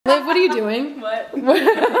you doing? What? What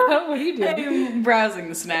are you doing? I'm browsing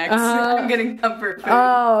the snacks. I'm getting comfort food.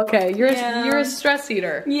 Oh, okay. You're a stress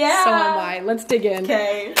eater. Yeah. So am I. Let's dig in.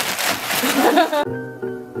 Okay.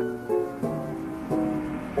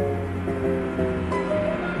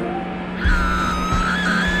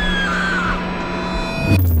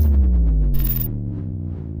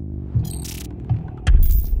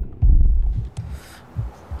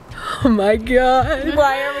 Oh my god.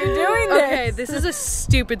 Why are we doing this? Okay, this is a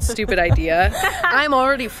stupid idea. I'm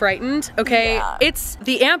already frightened, okay? Yeah. It's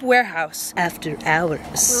the Amp Warehouse after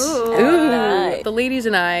hours. Ooh. Nice. The ladies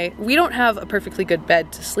and I, we don't have a perfectly good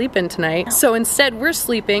bed to sleep in tonight, so instead we're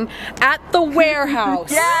sleeping at the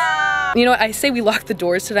warehouse. Yeah! You know what, I say we lock the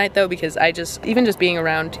doors tonight though, because even just being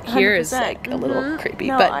around here is 100%. like a little creepy.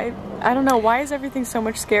 No, but I don't know, why is everything so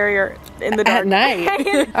much scarier in the dark? at night.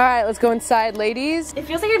 All right, let's go inside, ladies. It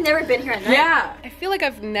feels like I've never been here at night. Yeah, I feel like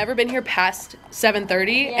I've never been here past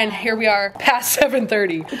 7:30, and here we are past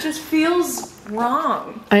 7:30. It just feels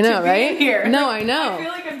wrong. I know, to be right? in here. No, I know. I feel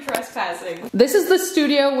like I'm trespassing. This is the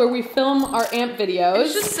studio where we film our Amp videos.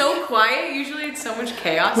 It's just so quiet. Usually it's so much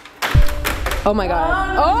chaos. Oh my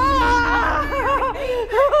god. Oh!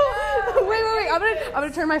 Wait. I'm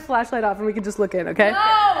gonna turn my flashlight off and we can just look in, okay?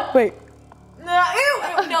 No! Wait. No,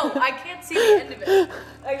 ew, no, I can't see the end of it.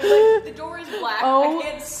 Like, the door is black. Oh, I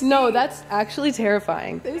can't see. no, that's actually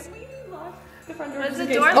terrifying. Is we lock the front door? What's the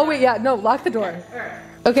just in door? case- Oh wait, yeah, no, lock the door. Alright.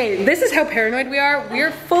 Okay, this is how paranoid we are.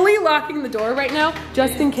 We're fully locking the door right now,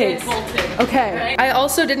 just in case. Okay. I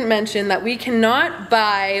also didn't mention that we cannot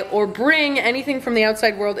buy or bring anything from the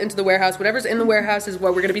outside world into the warehouse. Whatever's in the warehouse is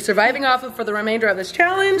what we're gonna be surviving off of for the remainder of this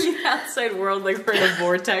challenge. The outside world, like we're in a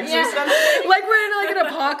vortex or something. Like we're in like an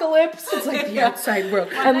apocalypse. It's like the outside world.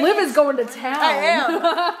 And Liv is going to town. I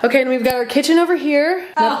am. Okay, and we've got our kitchen over here.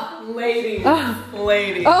 Oh, ladies.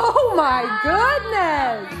 Ladies. Oh my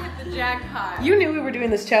goodness! The jackpot. You knew we were doing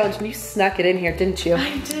this challenge and you snuck it in here, didn't you?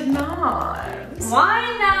 I did not.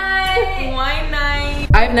 Wine night! Wine night.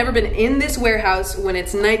 I've never been in this warehouse when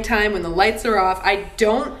it's nighttime, when the lights are off. I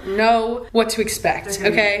don't know what to expect,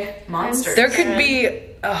 okay? Monsters. There could be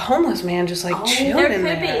a homeless man just like chilling There in could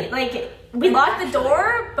there. be. Like, we locked the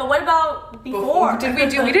door, but what about before?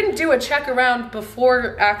 We didn't do a check around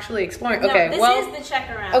before actually exploring. No, Okay, this well. is the check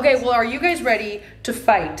around. Okay, well, are you guys ready to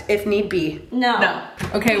fight if need be? No. No.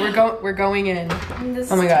 Okay, we're going in. This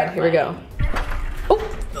Oh my is god, here we go.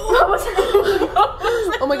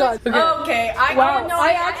 Oh my god. Okay. Okay, Wow. no,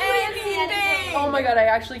 I can't see anything. Oh my god, I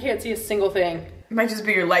actually can't see a single thing. Might just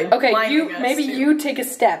be your light. Okay, blinding us, maybe too. you take a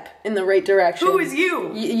step in the right direction. Who is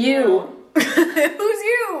you? You. Who's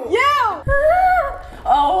you? You!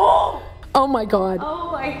 Oh. Oh my god.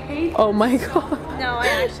 Oh, I hate Oh my god. No, I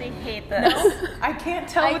actually hate this. I can't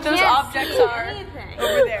tell I what those can't objects see are anything.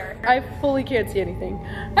 over there. I fully can't see anything.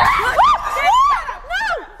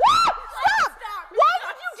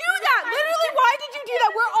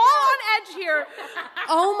 Here.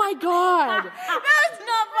 Oh my god. That's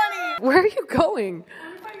not funny. Where are you going?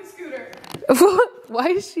 I'm finding a scooter. Why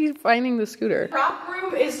is she finding the scooter? Prop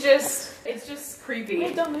room is just, it's just creepy.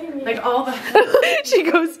 Wait, don't leave me. Like all the she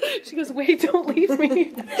goes, wait, don't leave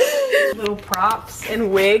me. little props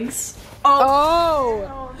and wigs.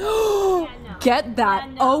 Oh. Yeah, no. Get that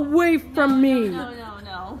Yeah, no. away from me.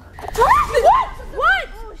 No. What?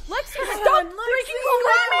 Let's stop freaking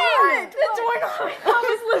around.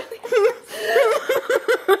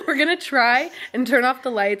 We're gonna try and turn off the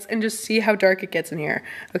lights and just see how dark it gets in here.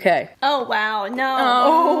 Okay. Oh, wow. No.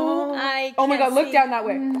 Oh. Oh my god, look see. down that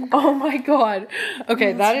way. Oh my god.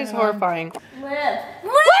 Okay, that is horrifying. Liv.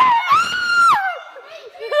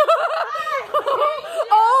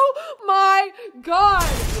 Oh my god.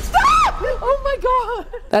 Stop! Oh my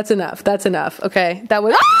god. That's enough. That's enough. Okay. That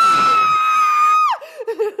was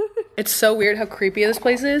It's so weird how creepy this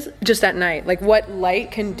place is just at night. Like what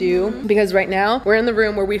light can do. Because right now we're in the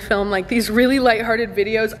room where we film like these really lighthearted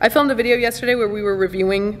videos. I filmed a video yesterday where we were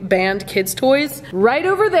reviewing banned kids toys. Right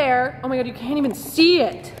over there. Oh my god, you can't even see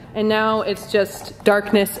it. And now it's just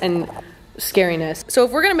darkness and scariness. So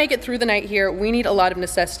if we're gonna make it through the night here, we need a lot of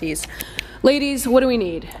necessities. Ladies, what do we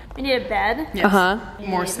need? We need a bed. Yes. Uh-huh.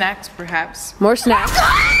 More snacks, perhaps. More snacks.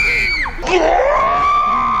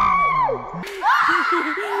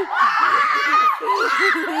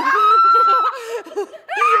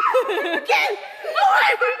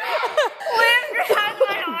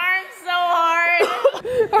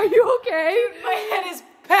 Are you okay? My head is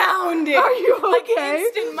pounding. Are you Like okay?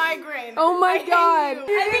 instant migraine. Oh my god.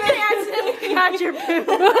 I think I accidentally got your poo.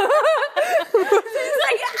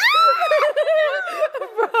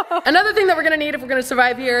 Another thing that we're gonna need if we're gonna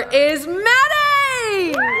survive here is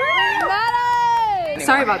Maddie! Maddie!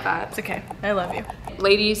 anymore. Sorry about that. It's okay. I love you.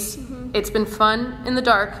 Ladies, it's been fun in the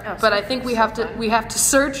dark, but I think we have to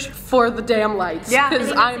search for the damn lights. Yeah,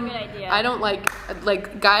 because I think that's a good idea. I don't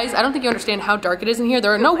like guys. I don't think you understand how dark it is in here.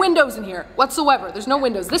 There are no windows in here whatsoever. There's no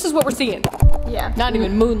windows. This is what we're seeing. Yeah. Not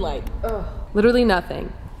even moonlight. Literally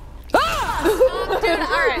nothing. Dude,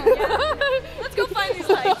 alright, yeah. Let's go find these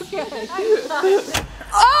lights.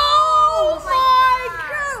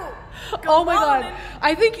 Oh my god.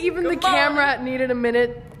 I think even the camera needed a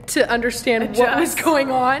minute to understand what was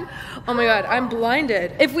going on. Oh my god, I'm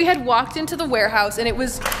blinded. If we had walked into the warehouse and it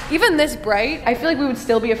was even this bright, I feel like we would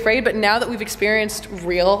still be afraid, but now that we've experienced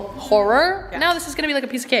real horror, now this is gonna be like a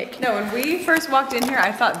piece of cake. No, when we first walked in here,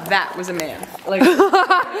 I thought that was a man. Like,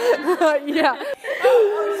 Yeah.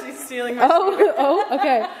 oh, she's stealing my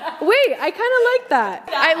Okay. Wait, I kind of like that.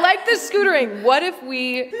 I like the scootering. What if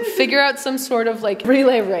we figure out some sort of like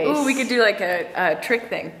relay race? Ooh, we could do like a trick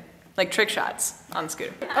thing. Like trick shots on the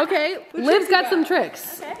scooter. Okay, Liv's got some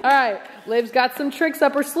tricks. Okay. All right, Liv's got some tricks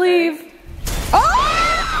up her sleeve. Oh!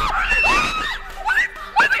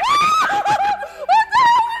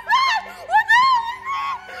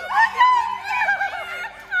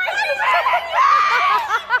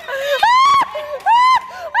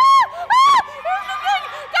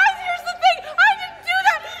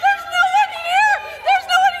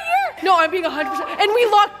 No, I'm being 100%. And we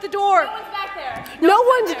locked the door. No one's back there.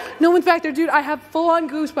 No one's back there, dude. I have full-on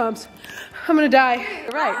goosebumps. I'm gonna die.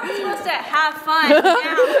 Right. We're supposed to have fun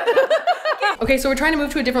now. Okay, so we're trying to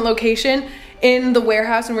move to a different location in the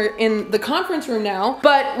warehouse, and we're in the conference room now.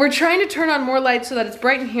 But we're trying to turn on more lights so that it's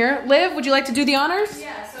bright in here. Liv, would you like to do the honors?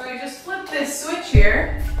 Yeah, so I just flipped this switch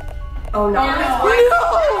here. Oh no.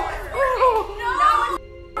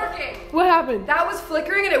 What happened? That was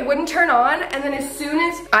flickering and it wouldn't turn on, and then as soon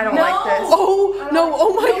as I don't like this. Oh no!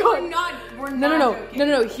 Oh my god! We're No.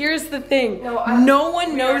 Here's the thing. No, no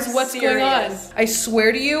one knows what's going on. I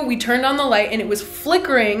swear to you, we turned on the light and it was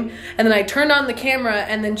flickering, and then I turned on the camera,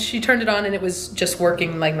 and then she turned it on, and it was just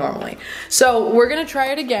working like normally. So we're gonna try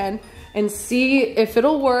it again and see if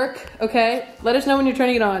it'll work. Okay? Let us know when you're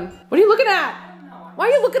turning it on. What are you looking at? Why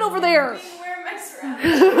are you looking over there? Where am I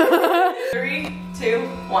surrounded? 3, 2,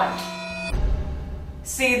 1.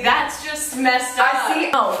 See, that's just messed up. I see.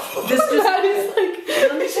 Oh, this just That is like,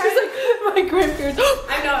 she's like my grandparents.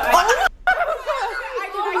 I know.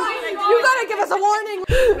 You gotta give us a warning.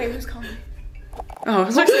 Wait, who's calling me? Oh,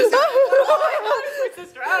 it's my sister. It's my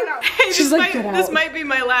sister. I don't know. Hey, She's like, get this out. might be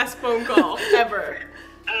my last phone call ever.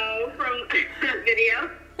 Oh, from video?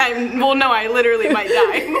 Well, no, I literally might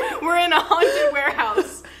die. We're in a haunted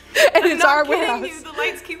warehouse. And it's our I'm not warehouse. kidding you. The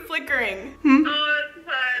lights keep flickering. Oh, it's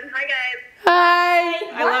fun. Hi, guys. Hi.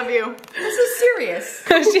 I love you. This is serious.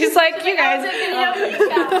 She's like, you guys.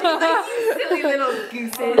 Silly little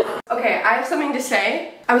gooses. Okay, I have something to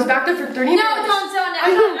say. I was back there for 30 minutes. No, don't.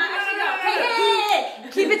 Actually, go. Hey.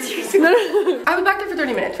 Keep it to yourself. I was back there for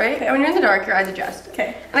 30 minutes, right? And when you're in the dark, your eyes adjust.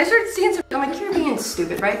 Okay. And I started seeing some, I'm like, you're being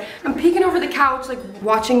stupid, right? I'm peeking over the couch, like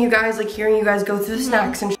watching you guys, like hearing you guys go through the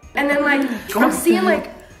snacks and and then like, I'm seeing like,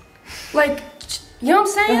 you know what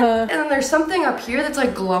I'm saying? And then there's something up here that's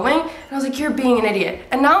like glowing, and I was like, you're being an idiot.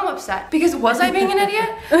 And now I'm upset, because was I being an idiot?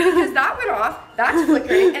 Because that went off, that's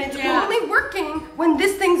flickering, and it's only working when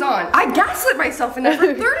this thing's on. I gaslit myself in there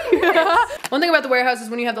for 30 minutes. One thing about the warehouse is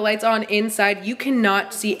when you have the lights on inside, you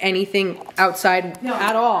cannot see anything outside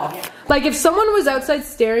at all. Like if someone was outside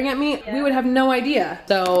staring at me, we would have no idea.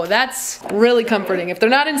 So that's really comforting. If they're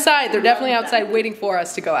not inside, they're definitely outside waiting for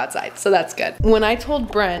us to go outside. So that's good. When I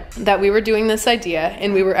told Brent that we were doing this idea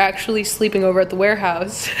and we were actually sleeping over at the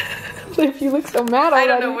warehouse, if you look so mad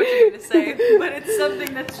already. I don't know what you're gonna say, but it's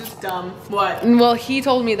something that's just dumb. What? Well, he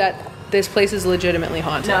told me that this place is legitimately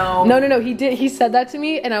haunted. No, he did. He said that to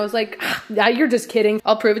me and I was like, ah, you're just kidding.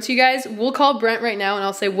 I'll prove it to you guys. We'll call Brent right now and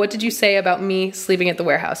I'll say, what did you say about me sleeping at the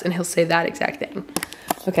warehouse? And he'll say that exact thing.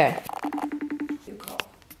 Okay.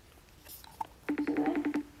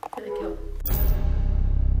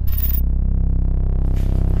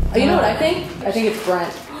 You know what I think? I think it's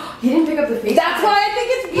Brent. He didn't pick up the face. That's why I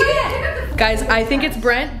think it's Brent! Guys, I think it's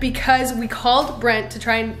Brent because we called Brent to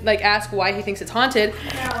try and like ask why he thinks it's haunted.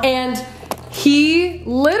 And he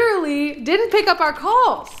literally didn't pick up our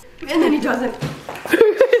calls. And then he doesn't.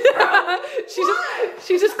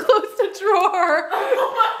 she just closed the drawer.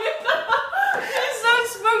 Oh my god! I'm so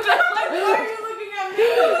spooked. I'm like, why are you looking at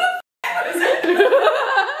me?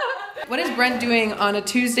 What is Brent doing on a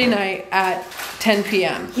Tuesday night at 10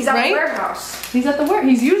 p.m.? He's at the warehouse. He's at the warehouse.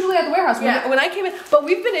 He's usually at the warehouse. Yeah. When I came in, but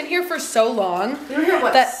we've been in here for so long. We were here,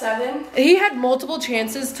 what, that 7? He had multiple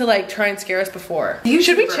chances to like try and scare us before. YouTuber.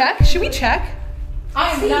 Should we check? Should we check?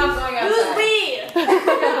 I am not going outside. Who's we?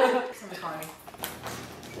 Someone's calling me.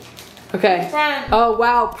 Okay. Friend. Oh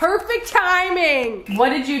wow, perfect timing. What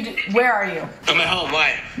did you do? Where are you? I'm at home,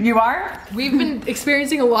 why? You are? We've been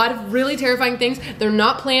experiencing a lot of really terrifying things. They're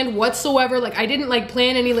not planned whatsoever. Like I didn't like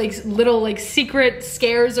plan any like little like secret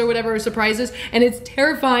scares or whatever or surprises, and it's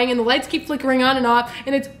terrifying. And the lights keep flickering on and off,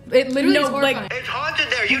 and it literally is horrifying. It's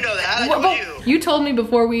haunted there, you know that, I Well, told you. you told me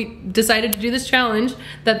before we decided to do this challenge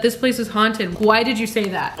that this place is haunted. Why did you say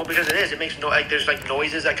that? Well, because it is, it makes like there's like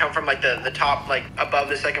noises that come from like the top, like above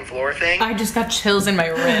the second floor thing. I just got chills in my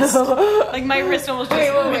wrist. Like my wrist almost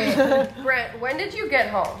just Wait. Brett, when did you get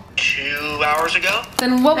home? 2 hours ago?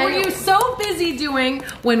 Then what were you so busy doing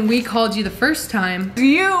when we called you the first time?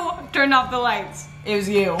 You turned off the lights. It was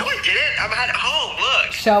you. No, I didn't. I'm at home,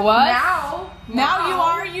 look. Show us. Now you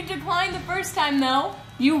are. You declined the first time though.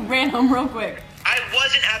 You ran home real quick. I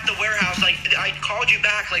wasn't at the warehouse, like, I called you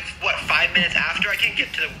back, like, what, 5 minutes after? I can't get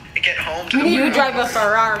home to the You warehouse. drive a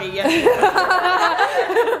Ferrari, yes.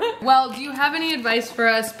 Well, do you have any advice for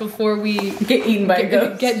us before we Get eaten by a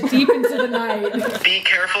ghost. get deep into the night? Be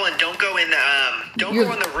careful and don't go in the, don't go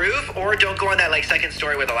on the roof or don't go on that, like, second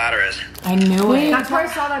story where the ladder is. I knew it. That's where I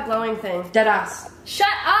saw that glowing thing. Deadass. Shut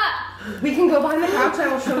up. We can go behind the couch and I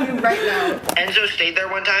will show you right now. Enzo stayed there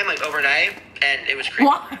one time, like, overnight, and it was creepy.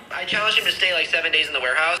 Why? I challenged him to stay, like, 7 days in the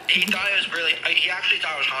warehouse. He thought it was really, he actually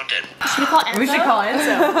thought it was haunted. Should we call Enzo? We should call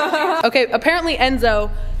Enzo. Okay, apparently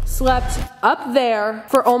Enzo slept up there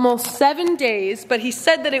for almost 7 days, but he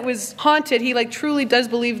said that it was haunted. He like truly does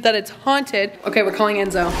believe that it's haunted. Okay, we're calling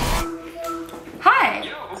Enzo. Hi.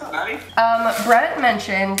 Yo, what's up, Maddie? Brett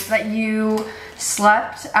mentioned that you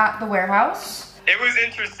slept at the warehouse. It was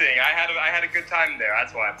interesting. I had a good time there.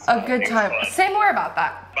 That's why I'm A good time. Say more about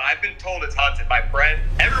that. But I've been told it's haunted by Brent.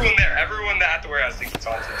 Everyone there, everyone that at the warehouse thinks it's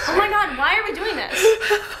haunted. Oh my god, why are we doing this?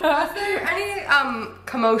 Was there any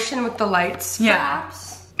commotion with the lights,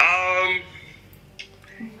 perhaps?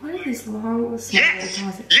 What are these long Yes.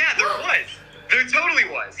 Yeah, there was. There totally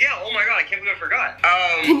was. Yeah. Oh my god, I can't believe I forgot.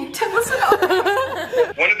 Can you tell us about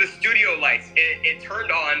One of the studio lights, it turned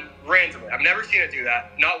on randomly. I've never seen it do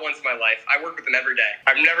that. Not once in my life. I work with them every day.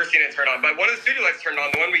 I've never seen it turn on. But one of the studio lights turned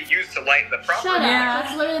on, the one we used to light the property. Shut up.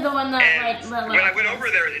 That's literally the one that And when I went over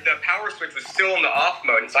there, the power switch was still in the off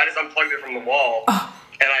mode, and so I just unplugged it from the wall.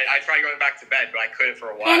 And I tried going back to bed, but I couldn't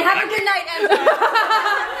for a while. And have a good night, Enzo.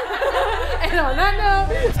 And on that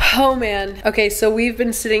note, oh man. Okay, so we've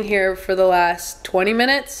been sitting here for the last 20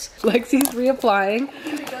 minutes. Lexi's reapplying.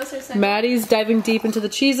 Maddie's diving deep into the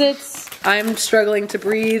Cheez-Its. I'm struggling to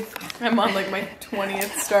breathe. I'm on like my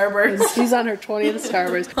 20th Starburst. She's on her 20th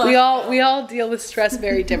Starburst. We all deal with stress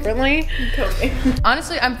very differently.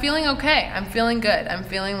 Honestly, I'm feeling okay. I'm feeling good. I'm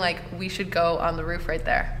feeling like we should go on the roof right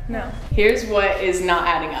there. No. Here's what is not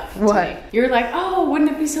adding up. What? To me. You're like, oh,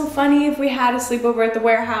 wouldn't it be so funny if we had a sleepover at the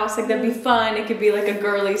warehouse? Like that'd be fun. It could be like a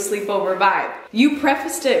girly sleepover vibe. You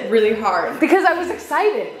prefaced it really hard. Because I was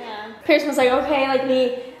excited. Yeah. Pierson was like, okay,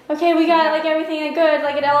 we got like everything good,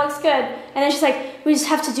 like it all looks good. And then she's like, we just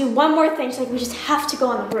have to do one more thing. She's like, we just have to go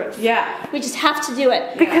on the roof. Yeah. We just have to do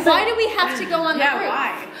it. Because why do we have to go on the roof?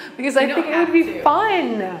 Why? Because I don't think it have would be to.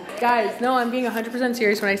 fun. Guys, no, I'm being 100%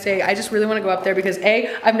 serious when I say I just really want to go up there because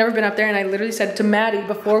A, I've never been up there and I literally said to Maddie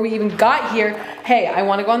before we even got here, hey, I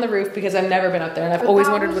want to go on the roof because I've never been up there and I've always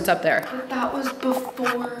wondered what's up there. But that was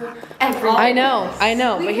before everything. I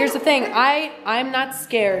know, but here's the thing, I'm not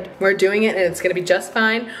scared. We're doing it and it's gonna be just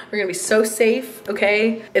fine. We're gonna be so safe,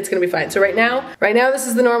 okay? It's gonna be fine. So right now this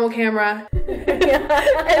is the normal camera.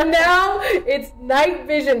 And now it's night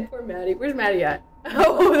vision. Poor Maddie, where's Maddie at?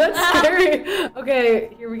 Oh, that's scary.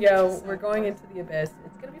 Okay, here we go. We're going into the abyss.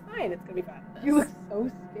 It's gonna be fine, it's gonna be fine. You look so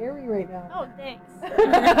scary right now. Oh, thanks. Oh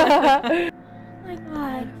my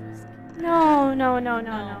god. No.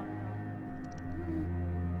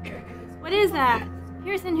 What is that?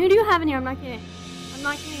 Pierson, who do you have in here? I'm not kidding. That's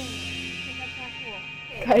not cool.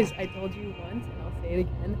 Guys, I told you once and I'll say it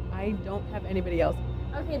again. I don't have anybody else.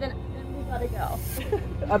 Okay, then we gotta go.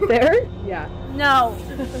 Up there? Yeah. No.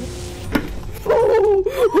 Did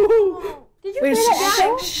you Wait, hear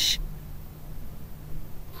that? shh.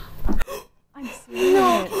 I'm serious.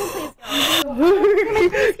 No.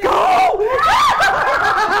 Go!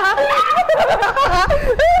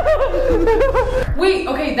 Wait,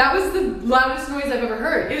 okay, that was the loudest noise I've ever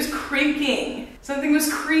heard. It was creaking. Something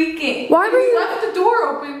was creaking. Why were you left the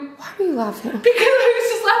door open? Why are you laughing? Because I was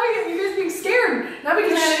just laughing at you guys being scared. Not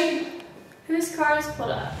because Whose car is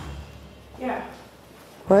pulled up? Yeah.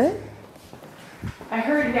 What? I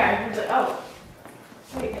heard like, oh.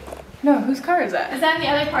 Wait. No, whose car is that? Is that in the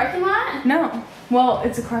other parking lot? No. Well,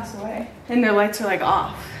 it's across the way. And their lights are like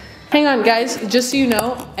off. Hang on, guys, just so you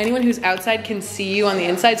know, anyone who's outside can see you on the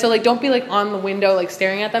inside. So like, don't be like on the window, like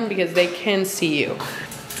staring at them because they can see you.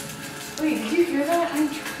 Wait, did you hear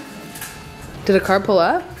that? Did a car pull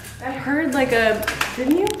up? I heard like a,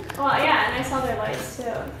 didn't you? Well, yeah, and I saw their lights too.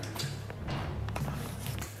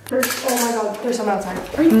 Oh my god, there's someone outside.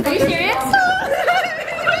 Are you serious? I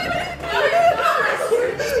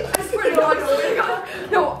swear to God,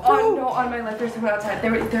 no, on my left, there's someone outside.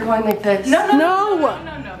 They're going like this. No,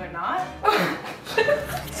 they're not.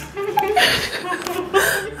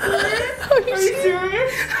 Are you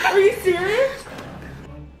serious? Are you serious?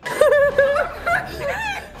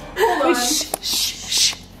 Wait,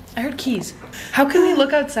 shh. I heard keys. How can we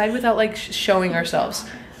look outside without like showing ourselves?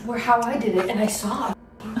 Where how I did it, and I saw.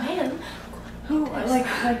 Man.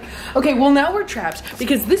 Okay, well now we're trapped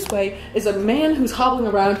because this way is a man who's hobbling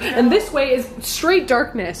around and this way is straight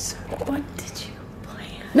darkness. What did you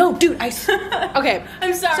plan? No, dude, okay.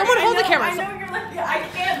 I'm sorry. Someone hold the camera. I know you're like, I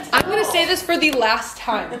can't. I'm gonna say this for the last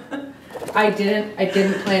time. I didn't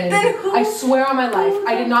plan anything. I swear on my life,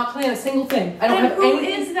 I did not plan a single thing. I don't have who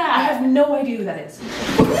anything. is that? I have no idea who that is.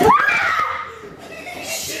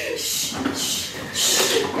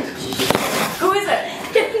 Who is it?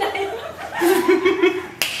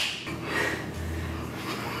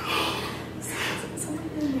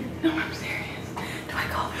 No, I'm serious. Do I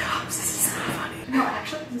call the cops? This is not funny. No,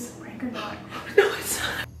 actually, is this a prank or not? No, it's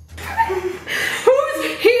not.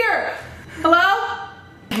 Who's here? Hello?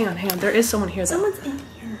 Hang on. There is someone here though. Someone's in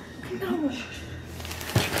here. No.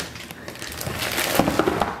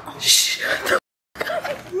 Shh.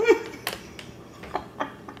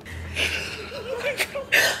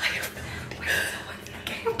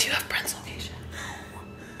 Do you have Brent's location?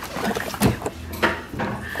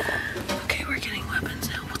 Okay, we're getting weapons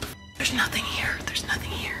now. What the f? There's nothing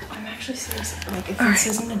here. I'm actually serious. Like, if this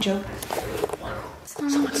isn't a joke.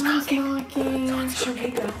 Someone's knocking. Should we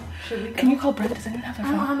go? Can you call Brent? Does anyone have their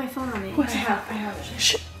I don't phone? have my phone on me. I have it.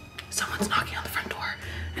 Shh. Someone's knocking on the front door,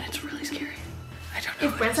 and it's really scary. I don't know.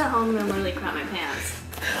 If Brent's at home, I'm gonna literally crap my pants.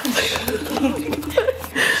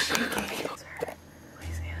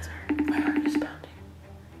 Please answer. My heart is pounding.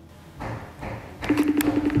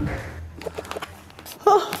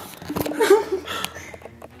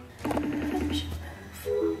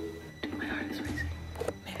 Dude, my heart is racing.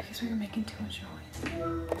 Maybe because we were making too much noise.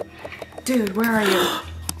 Dude, where are you?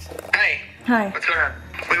 Hey. Hi. What's going on?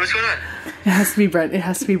 Wait, what's going on? It has to be Brent.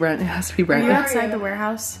 Are you outside the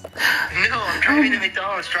warehouse? No, I'm driving to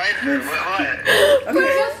McDonald's drive-thru. What?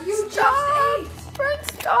 You just ate. Brent,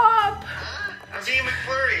 stop. I'm seeing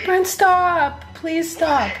McFlurry. Brent, stop. Please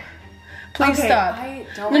stop. Please stop. I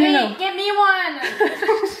don't. No. Wait, get me one!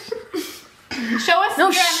 Show us No,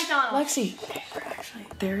 you're at shh. McDonald's. Lexi. Actually,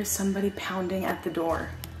 there is somebody pounding at the door.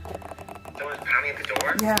 Someone's pounding at the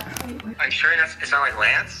door? Yeah. Are you sure it's not like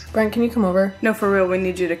Lance? Brent, can you come over? No, for real, we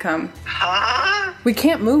need you to come. Huh? We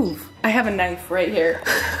can't move. I have a knife right here.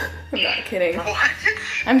 I'm not kidding. What?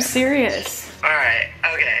 I'm serious. Alright,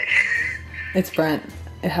 okay. It's Brent.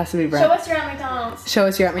 It has to be Show Brent. us you're at McDonald's. Show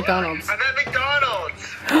us you're at McDonald's. I'm at McDonald's.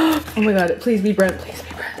 Oh my god, please be Brent. Please be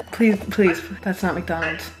Brent. Please. That's not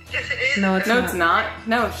McDonald's. Yes, it is. No, it's No, not. it's not.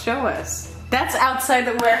 No, show us. That's outside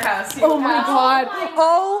the warehouse. Oh my god.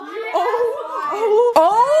 Oh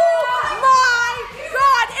my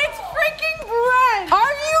god. It's freaking Brent.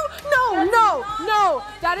 Are you? No.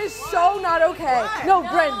 That is so not okay. No,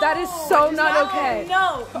 Brent, that is so not okay.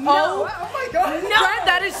 No. Oh my god. Brent,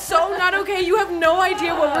 that is so not okay. You have no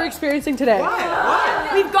idea what we're experiencing today.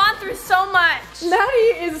 We've gone through so much.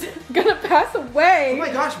 Maddie is gonna pass away. Oh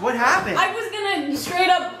my gosh, what happened? I was gonna straight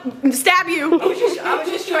up stab you. I was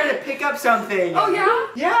just trying to pick up something. Oh yeah.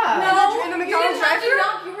 Yeah. In the McDonald's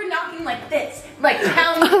drive-thru? You were knocking like this. Like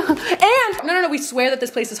pounding. And no, we swear that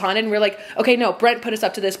this place is haunted, and we're like, okay, no, Brent put us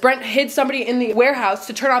up to this. Brent hid somebody in the warehouse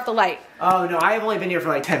to turn off the light. Oh no, I have only been here for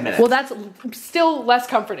like 10 minutes. Well, that's still less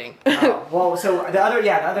comforting. Oh, well, so the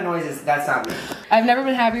other noises, that's not me. I've never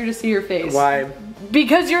been happier to see your face. Why?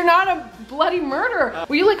 Because you're not a bloody murderer.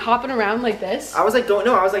 Were you like hopping around like this? I was like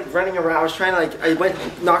I was like running around. I was trying to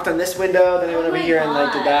I knocked on this window, then I went over my here and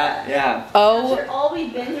like did God. that. Yeah. Oh, After all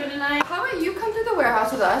we've been through tonight. How about you come to the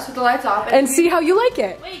warehouse with us with the lights off? and see how you like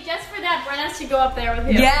it. Wait, just for that, Brent has to go up there with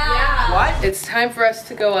you. Yeah. What? It's time for us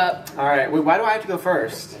to go up All right. Wait, why do I have to go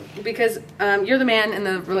first? because you're the man in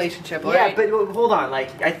the relationship, Yeah, right? but hold on.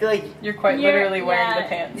 Like I feel like You're quite literally wearing the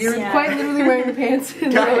pants. You're quite literally wearing the pants in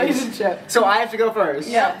the Guys. relationship. so I have to go first.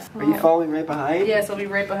 Yes. Are you following right behind? Yes, I'll be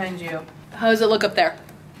right behind you. How does it look up there?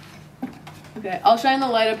 Okay, I'll shine the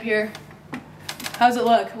light up here. How's it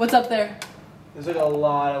look? What's up there? There's like a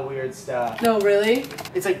lot of weird stuff. No, really?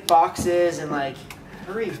 It's like boxes and like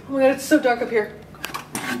Hurry. Oh my god, it's so dark up here.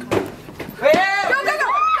 Wait, Go, go, go,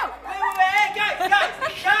 go! Wait, guys! Go,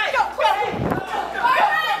 go!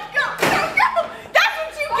 Alright, go, go, go! That's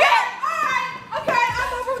what you get! Alright, okay,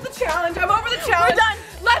 I'm over the challenge. I'm over the challenge. We're done.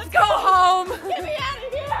 Let's go home. Get me out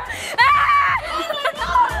of here!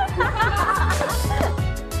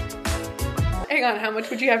 Hang on, how much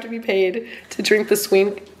would you have to be paid to drink the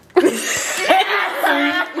swing?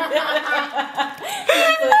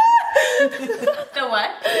 The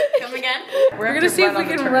what? Come again? We're gonna see if we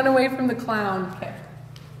can run away from the clown. Okay.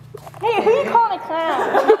 Hey, who you calling a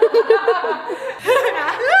clown?